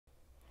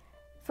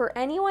For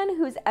anyone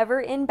who's ever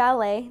in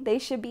ballet, they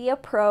should be a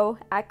pro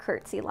at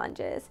curtsy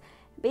lunges.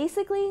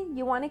 Basically,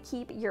 you want to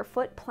keep your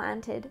foot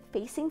planted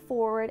facing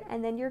forward,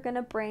 and then you're going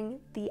to bring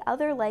the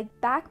other leg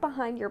back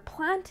behind your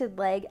planted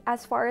leg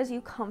as far as you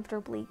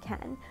comfortably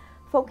can.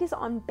 Focus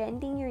on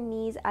bending your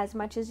knees as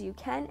much as you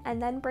can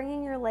and then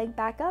bringing your leg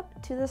back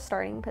up to the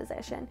starting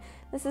position.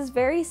 This is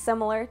very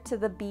similar to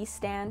the B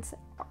stance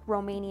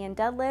Romanian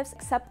deadlifts,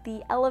 except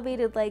the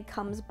elevated leg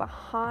comes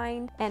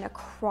behind and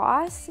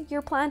across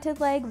your planted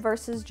leg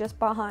versus just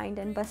behind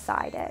and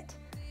beside it.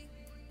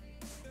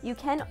 You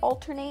can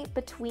alternate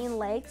between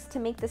legs to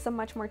make this a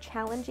much more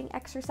challenging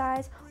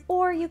exercise,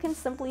 or you can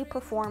simply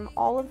perform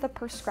all of the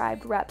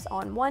prescribed reps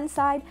on one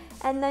side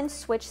and then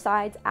switch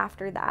sides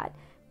after that.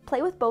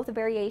 Play with both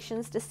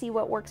variations to see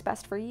what works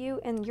best for you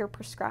and your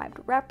prescribed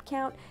rep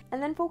count,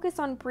 and then focus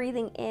on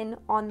breathing in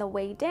on the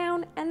way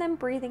down and then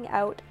breathing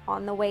out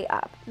on the way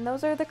up. And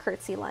those are the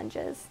curtsy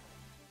lunges.